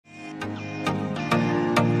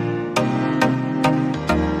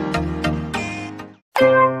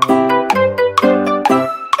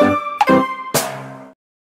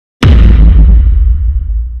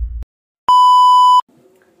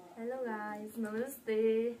नमस्ते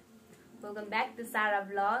welcome back to सारा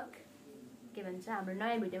blog के भन्छ हाम्रो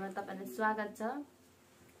नयाँ भिडियोमा तपाईहरुलाई स्वागत छ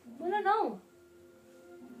बोल न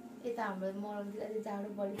यता हाम्रो मरमतिर चाहिँ जाडो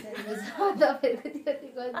बढिसकेको छ तपाईहरुको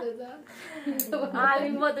त्यो कस्तो छ हामी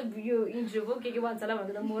म त यो इन्ट्रो पो के भन्छ ल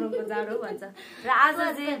भनेको त मोरमको जाडो भन्छ र आज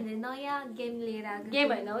चाहिँ नयाँ गेम लिएर आएको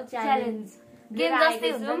गेम हैन हो च्यालेन्ज गेम जस्तै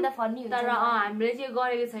हुन्छ नि त फनी हुन्छ तर हामीले चाहिँ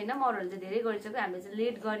गरेको छैन मरहरुले चाहिँ धेरै गरिसक्यो हामीले चाहिँ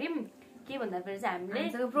लेट गर्यौं के भन्दा फेरि चाहिँ हामीले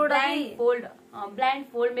ब्लाइन्ड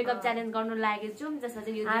फोल्ड मेकअप च्यालेन्ज गर्नु लागेको छौं जसमा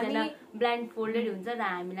चाहिँ यो दुईजना ब्लाइन्ड फोल्डेड हुन्छ र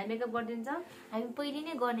हामीलाई मेकअप गरिदिन्छ हामी पहिले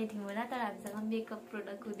नै गर्ने थियौं होला तर हामीसँग मेकअप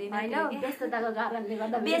प्रोडक्ट हुँदैन हैन व्यस्तताको कारणले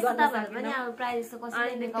गर्दा व्यस्तता भएर पनि अब प्राय जस्तो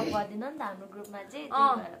कसैले मेकअप गर्दैन नि त हाम्रो ग्रुपमा चाहिँ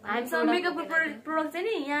हामीसँग मेकअपको प्रोडक्ट चाहिँ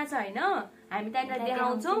नि यहाँ छ हैन हामी त्यहाँनिर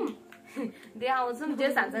देखाउँछौं जे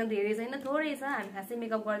हामीसँग धेरै छैन थोरै छ हामी खासै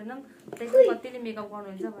मेकअप गर्दैनौं त्यसै कतिले मेकअप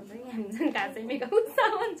गर्नुहुन्छ भन्छ कि हामीसँग खासै मेकअप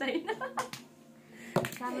सामान छैन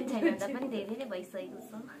सामान छैन त पनि धेरै नै भइसकेको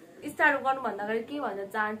छ स्टार्ट गर्नु भन्दा अगाडि के भन्न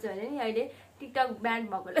चाहन्छु भने नि अहिले टिकटक ब्यान्ड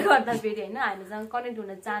भएकोले गर्दा फेरि हैन हामीसँग कनेक्ट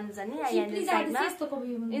हुन चाहनुहुन्छ नि यहाँ साइडमा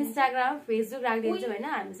इन्स्टाग्राम फेसबुक राखिदिन्छु हैन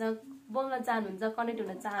हामीसँग बोल्न चाहनुहुन्छ कनेक्ट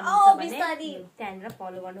हुन चाहनुहुन्छ भने त्यहाँनिर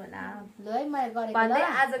फलो गर्नु होला ल है मैले गरेको भन्दै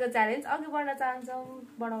आजको च्यालेन्ज अघि बढ्न चाहन्छौं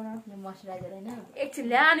बढाउन यो मोइस्चराइजर हैन एकछिन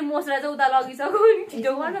ल्या अनि मोइस्चराइजर उता लगिसक्यो नि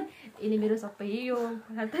छिटो गर्न यिनी मेरो सबै यो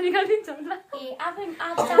हात निकालिदिन्छ होला ए आफै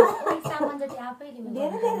सामान जति आफै लिनु धेरै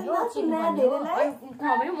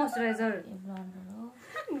खमै मोइस्चराइजर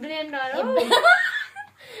ब्लेन्डर हो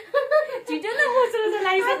छिटो न मोइस्चराइजर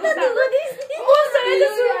लागिसक्यो मोइस्चराइजर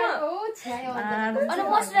सुरमा ओ छ्या अनि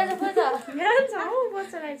मोइस्चराइजर पो त यहाँ छ हो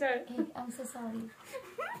moisturiser I am so sorry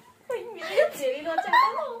मेरो धेरै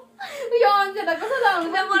नचाहनु यो अन्जला कस्तो लाउनु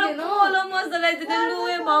त मलाई पोलो मोइस्चराइजर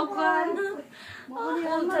लुए भगवान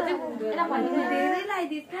एला भन्नु धेरै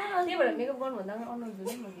लाइदिस त्यही भएर मेकअप गर्नु भन्दा अनुहार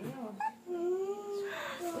धुने भन्दिन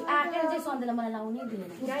आके चाहिँ सन्देला मलाई लाउनै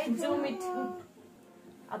दिएन गाइस जुम इट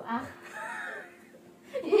अब आ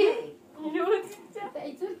यो चिन्छ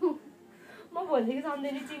म भोलिदेखि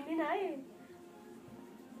सम्झेनी चिन्दिन है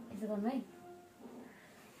यसो गर्नु है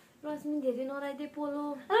रश्मि धेरै नराइदे पोलो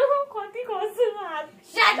कति खस्छु हात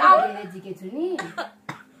शट अप धेरै जिके छु नि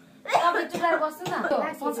तपाईँ चुलाएर बस्नु न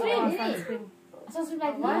सन्स्क्रिन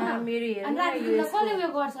लाइदिनु मेरो हेर अनि राति कसले उयो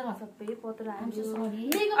गर्छ र सबै पत्र आउँछ सरी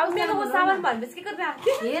अब मेकअपको सामान भनेपछि के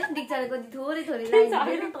गर्नु हेर डिक्चाले कति थोरै थोरै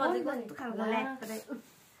लाइदिनु तजै कस्तो खालको ल्याक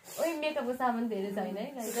ओइ मेकअपको सामान धेरै छैन है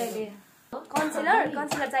गाइस कन्सिलर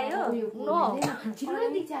चाहियो नो छिटो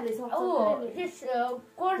डिक्चाले सक्छ ओ त्यस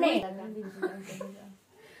कोर्ने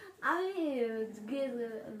आइ गेज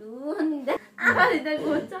लुन आइ त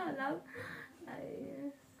गोन्छ होला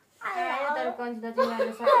आइ तर कन्सिलर चाहिँ लाग्न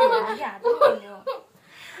सक्दैन कि हातले खोल्यो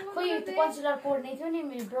खोइ त्यो कन्सिलर कोर्ने थियो नि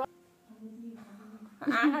मेरो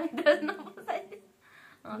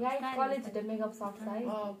गाइस कलेज छिटो मेकअप सक्छ है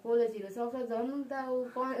कलेजहरु सक्छ झन् त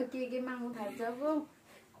के माग्नु थाल्छ अब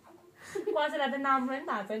कसैलाई त नाम पनि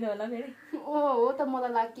थाहा छैन होला फेरि हो त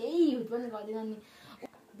मलाई लाग्छ केही युज पनि गर्दैन नि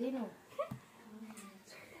दिनु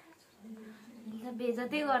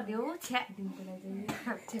बेजतै गरिदियो छ्या दिनको लागि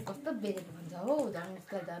चाहिँ कस्तो बेजत भन्छ हो झन्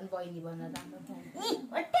उसलाई झन् बहिनी भनेर राम्रो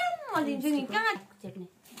म दिन्छु नि कहाँ चेक्ने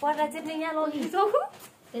पर्दा चेक्ने यहाँ लगिसौ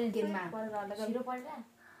गेममा छिटो पर्दा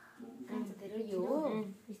धेरै यो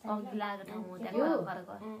अघि लागेको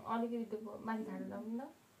ठाउँ अलिकति त्यो माथि थालेर लाउनु न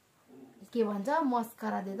के भन्छ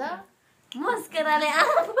मस्करा दे त मस्कराले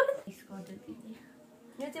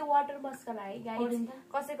यो चाहिँ वाटर मस्करा है गाइस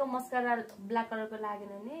कसैको मस्करा ब्ल्याक कलरको लागेन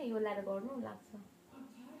भने यो लाएर गर्नु लाग्छ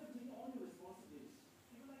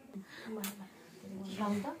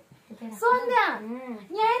सन्ध्या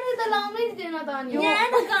यहाँ त लाउनै दिदैन त अनि यहाँ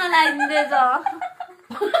त कहाँ लाइदिँदैछ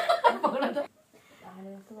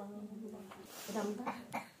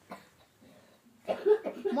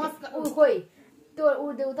मस्का उ खोइ त्यो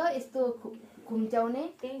उड्देउ त यस्तो खुम्च्याउने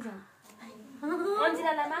त्यही छ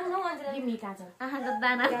अन्जिलालाई माग्नु अन्जिला मिठा छ आँखाको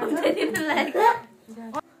दाना दिनु लाग्यो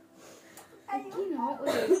किन हो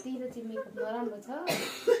उयो तेरो चाहिँ मेकअप नराम्रो छ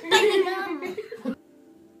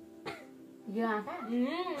यो आँखा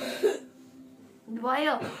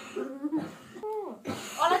भयो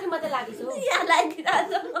अलग्गै मात्रै लागेछ हो यहाँ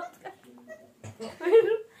लागिदिरहेको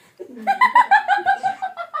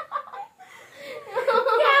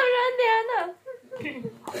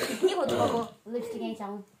के खोज्नु लिपस्टिक यहीँ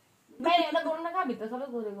छाउँ बाहिर एउटा गर्नु न कहाँ भित्र सबै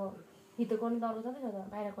गोरेको भित्र गर्नु त अरू सबै छ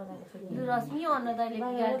बाहिर गर्दा रश्मि अन्न तैँले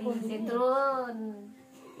त्यत्रो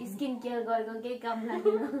स्किन केयर गरेको केही काम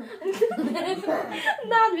लाग्दैन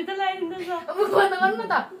दाँतभित्र लगाइदिँदैछ गर्नु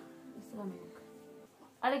त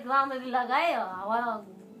अलिक राम्ररी लगाए हावा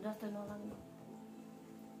जस्तो नलाग्नु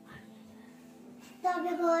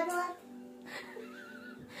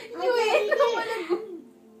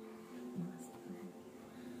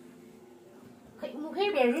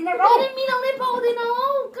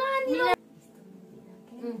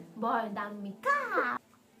भयो दामी का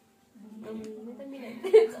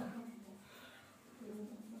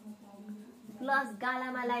प्लस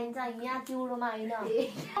गालामा लाइन्छ यहाँ तिउरोमा होइन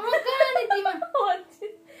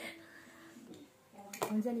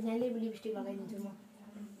हुन्छ नि यहाँ लिपस्टिक लगाइदिन्छु म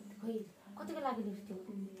खोइ कतिको लाग्यो लिपस्टिक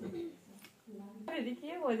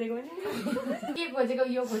के खोजेको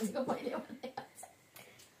यो खोजेको पहिले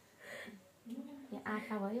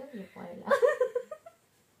आँखा भयो यो पहिला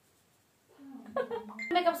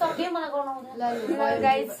मेकअप सक्यो मलाई गर्नु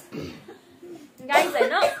गाइस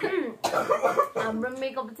हैन हाम्रो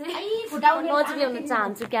मेकअप चाहिँ नजिकै हुन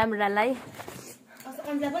चाहन्छु क्यामेरालाई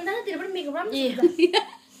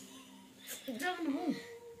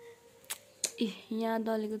यहाँ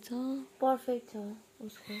दलेको छ पर्फेक्ट छ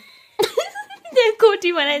उसको कोटी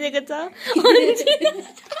बनाइदिएको छ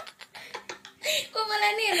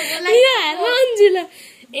अन्जुला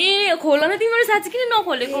ए खोल न तिम्रो साँच्ची किन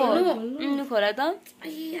नखोलेको खोला त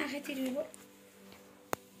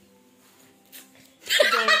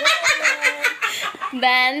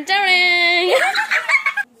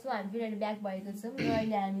सो हामी फेरि ब्याक भएको छौँ र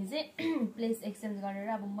अहिले हामी चाहिँ प्लेस एक्सचेन्ज गरेर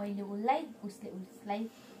अब मैले उसलाई उसले उसलाई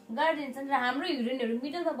गरिदिन्छन् र हाम्रो हिरोइनहरू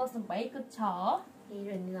मिडलमा बस्नु भएको छ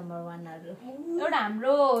हिरोइन नम्बर 1 हरू एउटा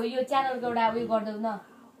हाम्रो यो च्यानलको एउटा उयो गर्दै न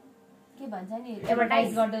के भन्छ नि एडभर्टाइज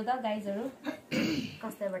गर्दै त गाइजहरु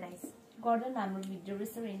कस्तो एडभर्टाइज गर्दै न हाम्रो भिडियो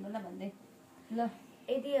यसो हेर्नुला भन्दै ल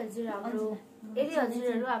यदि हजुरहरु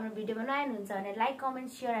हाम्रो भिडियोमा नयाँ हुनुहुन्छ भने like comment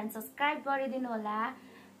share and subscribe गरिदिनु होला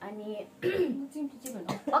अनि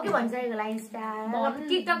ओके भन्छ होला इन्स्टा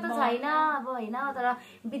टिकटक त छैन अब हैन तर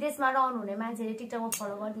विदेशमा रहनु हुने मान्छेले टिकटकमा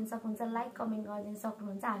फलो गरिदिन सक्नुहुन्छ लाइक कमेन्ट गरिदिन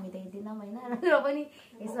सक्नुहुन्छ हामी त हेर्दिनौं हैन र पनि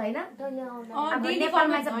यसो हैन अब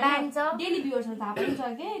नेपालमा चाहिँ ब्यान छ डेली भ्युअर्सहरु थाहा पनि छ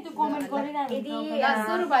के त्यो कमेन्ट गरिरहेको यदि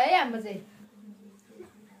सुरु भयो है हाम्रो चाहिँ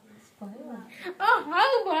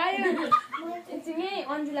हाउ भयो एकछिन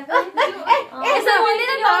अन्जुला यसो बोल्दिन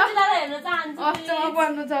त अन्जुलालाई हेर्न चाहन्छु अच्छा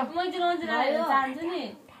भन्नु छ म चाहिँ अन्जुलालाई हेर्न चाहन्छु नि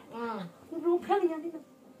रुखा लिँदैन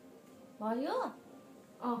भयो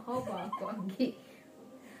हो भएको अघि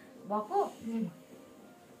भएको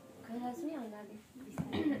खैलास नि अगाडि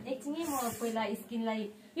एकछिन म पहिला स्किनलाई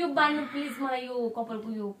यो बान्नु प्लिज मलाई यो कपालको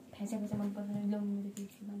यो फ्यासा फ्यासा मन पर्दैन ल्याउनु मेरो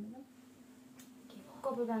स्किन बान्नु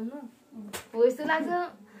कपाल बान्नु हो यस्तो लाग्छ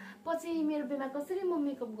पछि मेरो बिमा कसरी म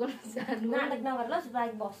मेकअप गर्न चाहनु नाटक नगर ल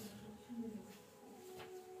सुबाइक बस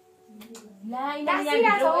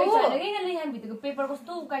यहाँ भित्रको पेपर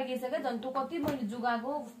कस्तो उकाइदिएछ क्या झन् तँ कति मैले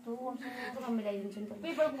जुगाएको कस्तो मिलाइदिन्छु नि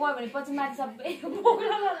पेपर गयो भने पछि माथि सबै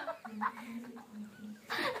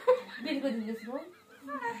बिर्को दिँदैछु यो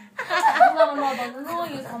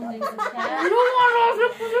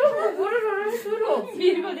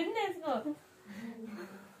बिर्को दिनु यसको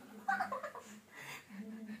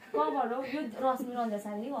कभर हो यो रश्मि रन्जा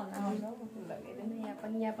साली भन्दा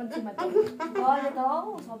यहाँ पनि चिमा गरे त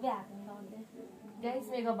हौ सबै हातमा गाइस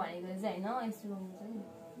मेकअप भनेको चाहिँ होइन यस्तो हुन्छ नि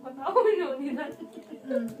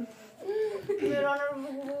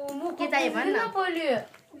मुख के चाहियो भन्न पहिले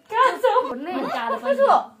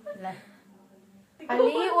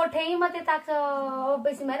खालि ओठै मात्रै ताक्छ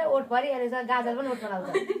बेसी मारे ओठ भरिहाल्यो छ गाजर पनि ओठमा लाउँछ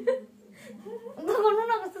गर्नु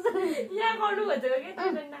न कस्तो छ यहाँ गर्नु खोजेको के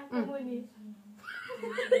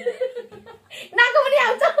नाको पनि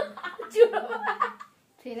आउँछ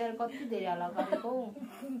फेरि कति धेरै हल्ला गरेको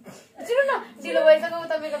चिनो न चिलो भइसक्यो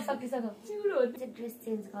त मेकअप सकिसक्यो चिलो ड्रेस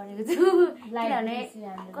चेन्ज गरेको छु लाइट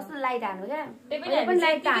कस्तो लाइट हाल्नु क्या पनि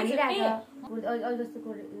लाइट त हानिरहेको अहिले जस्तो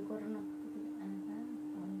गरौँ न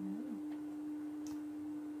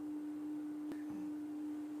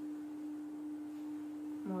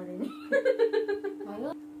मरे नि भयो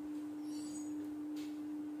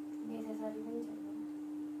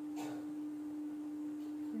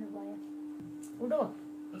उठो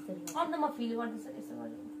अन्त म फिल गर्दैछु यसो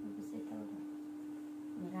गर्दै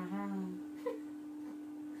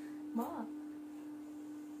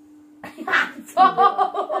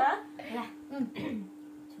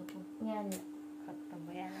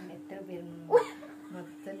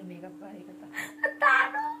मजाले मेकअप गरेको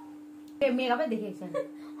त मेकअपै देखेको छैन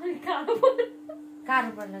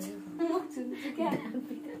कारो पर्ला मुख छुन्छु क्या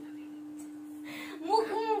मुख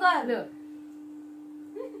गर्नु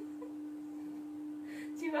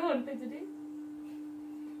चिमा हुन्थ्यो नि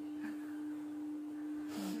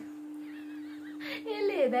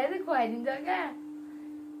यसले हेर्दा चाहिँ खुवाइदिन्छ क्या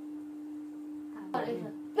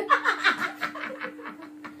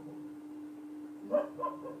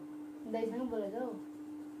दाइसँग बोलेछ हौ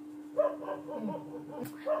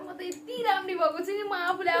म त यति राम्री भएको छु नि म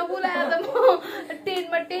आफूले आफूलाई त म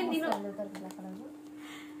 10 मा 10 दिनु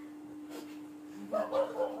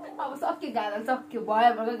अब सक्यो गाजर सक्यो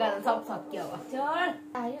भयो गाजर सब सक्यो अब चल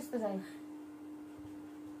यस्तो चाहिँ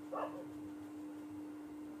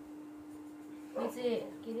यो चाहिँ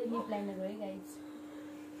के अरे लिप लाइनर हो है गाइज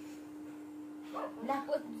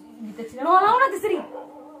लाको भित्र नलाउ न त्यसरी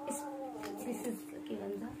के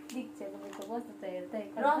भन्छ दिक्छ कस्तो छ हेर्दै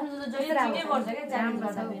रङ जहिले राम्रै गर्छ के जाम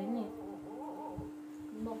गर्दा फेरि नि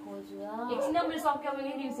म खोज्छु एकछिन मैले सक्यो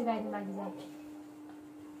भने लिप्स्टिक आइदिनु बाँकी छ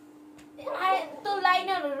त्यो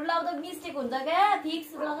लाइनरहरु लाउँदा मिस्टेक हुन्छ क्या फिक्स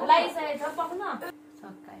लगाइसकेको छ पक्न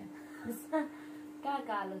सक्कायो कहाँ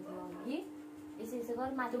कालो थियो कि यसो गर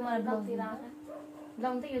माथि मलाई ब्लकतिर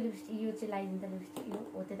लाउँ त यो लिप्स्टिक यो चाहिँ लगाइदिन्छ लिप्स्टिक यो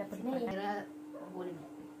हो त्यतापट्टि नै बोल्नु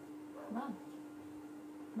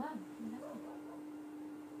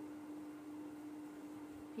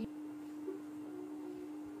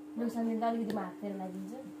लोसनले अलिकति हाततिर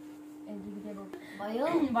लगाइदिन्छु भयो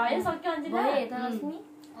भयो सक्यो अन्जिला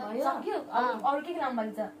भयो सक्यो अरू के लाउनु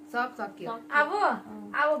बाँकी छ सब सक्यो अब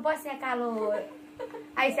बस्या कालो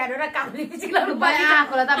आइस्याडो र कालो लिप्स्टिक लाउनु पर्छ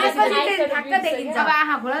आँखालाई त बेसी ठ्याक्क देखिन्छ अब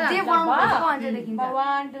आँखा खोला जे बनाउनु पर्छ अझै देखिन्छ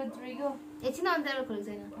 1 2 3 गो एकछिन अन्तर खोल्छ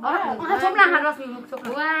छैन आँखा छोप्न आँखा रस्मी मुख छोप्न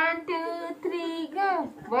 1 2 3 गो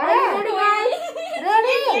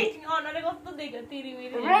रेडी अनले कस्तो देख्यो तिरी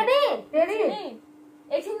मिरी रेडी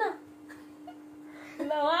एकछिन न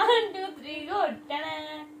ल 1 2 3 गो टाना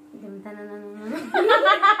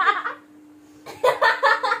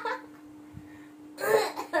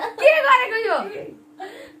के गरेको यो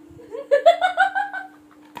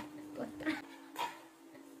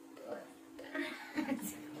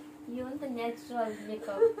यो नि त नेचुरल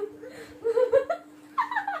मेकअप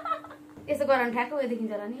यसो गराउनु ठ्याक्क उयो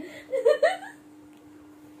देखिन्छ होला नि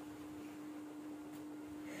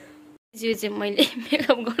यो चाहिँ मैले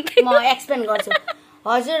मेकअप गर्दै म एक्सप्लेन गर्छु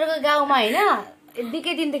हजुरको गाउँमा हैन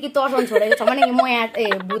दिकै दिनदेखि तर्सन छोडेको छ भने म यहाँ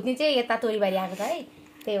भुत्नी चाहिँ यता तोरीबारी आएको छ है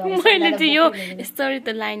त्यही भएर मैले चाहिँ यो यसरी त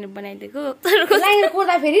लाइनर बनाइदिएको लाइनर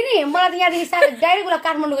कोर्दा फेरि नि मलाई त यहाँदेखि डाइरेक्ट उसलाई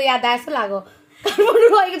काठमाडौँको याद आए जस्तो लाग्यो काठमाडौँ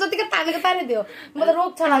लगेको जतिको तानेको ताने थियो म त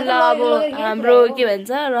रोग छ अब हाम्रो के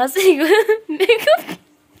भन्छ रसीको मेकअप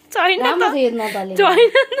छैन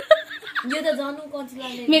यो त जानु कति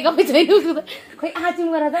लाग्यो मेकअपै छैन खोइ आँचिम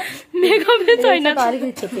गर त मेकअपै छैन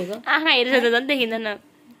अलिकति छेपेको आँखा हेरेर त झन् देखिँदैन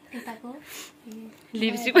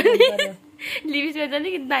लिप्स्टिक पनि लिप्स्टिक झन्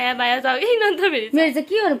कि दायाँ बायाँ छ कि न त फेरि मेरो चाहिँ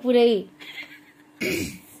के हो पुरै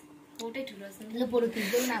फोटै ठुलो छ ल फोटो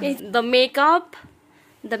खिच्दै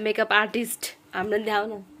द मेकअप आर्टिस्ट हाम्रो ल्याउ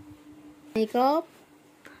न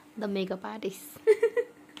द मेकअप आर्टिस्ट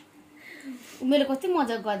मेरो कति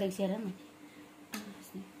मजा गर्दैछ हेर न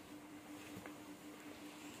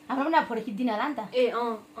हाम्रो पनि फोटो खिच्दिन होला नि त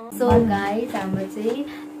सो गाइस हाम्रो चाहिँ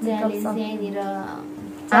च्यालेन्ज यहाँनिर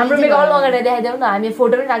हाम्रो मेकअप लगाएर देखाइदेऊ न हामी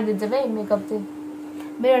फोटो पनि राखिदिन्छौँ है मेकअप चाहिँ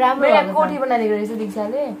मेरो राम्रो कोठी बनाइदिएको रहेछ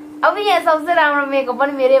दीक्षाले अब यहाँ सबसे राम्रो मेकअप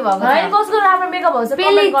पनि मेरै भएको छ कसको राम्रो मेकअप हो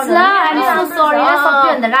सबैभन्दा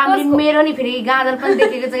राम्रो मेरो नि फेरि गाजर पनि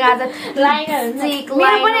देखेको छ गाजर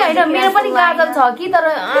मेरो पनि गाजर छ कि तर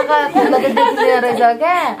आँखा खोल्दा त देखिँदैन रहेछ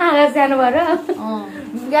क्या आँखा सानो भएर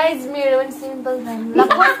गाइज मेरो पनि सिम्पल ल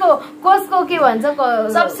कसको के भन्छ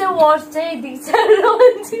सबसे वर्स्ट चाहिँ दीक्षा र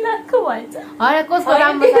अन्जिलाको भन्छ हैन कसको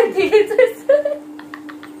राम्रो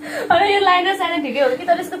अरे यो लाइनर साइनर ठिकै हो कि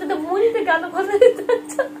तर यसको त मुनि त गालो कसरी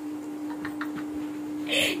जान्छ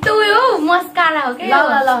त्यो हो मस्कारा हो के ल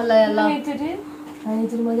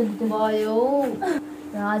भयो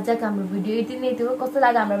र आजको हाम्रो भिडियो यति नै थियो कस्तो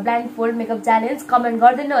लाग्यो हाम्रो blind fold makeup challenge comment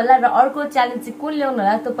गरिदिनु होला र अर्को च्यालेन्ज चाहिँ कुन ल्याउनु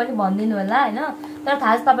होला त्यो पनि भनिदिनु होला होइन तर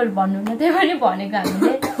थाहा छ तपाईँहरू भन्नुहुन्न त्यही पनि भनेको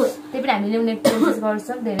हामीले त्यही पनि हामीले ल्याउने कोसिस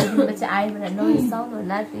गर्छौँ धेरै दिनपछि आयो भनेर नरिसाउनु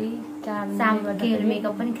होला त्यही कारण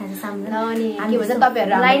मेकअप पनि खान्छ सामने अनि के भन्छ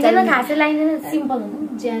तपाईँहरू लाइदैन खासै लाइदैन सिम्पल हुन्छ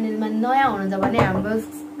च्यानलमा नयाँ हुनुहुन्छ भने हाम्रो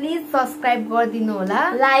प्लिज सब्स्क्राइब गरिदिनु होला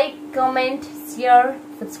लाइक कमेन्ट सेयर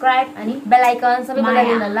सब्स्क्राइब अनि बेल आइकन सबै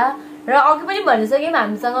गरिदिनु होला र अघि पनि भनिसक्यौँ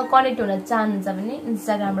हामीसँग कनेक्ट हुन चाहनुहुन्छ भने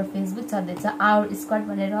इन्स्टाग्राम र फेसबुक छँदैछ आवर स्क्वाड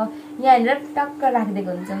भनेर यहाँनिर टक्क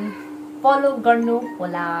राखिदिएको हुन्छौँ फलो गर्नु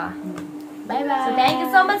होला by by thank you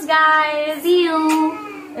so much guys C you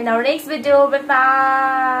in our next video by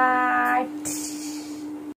by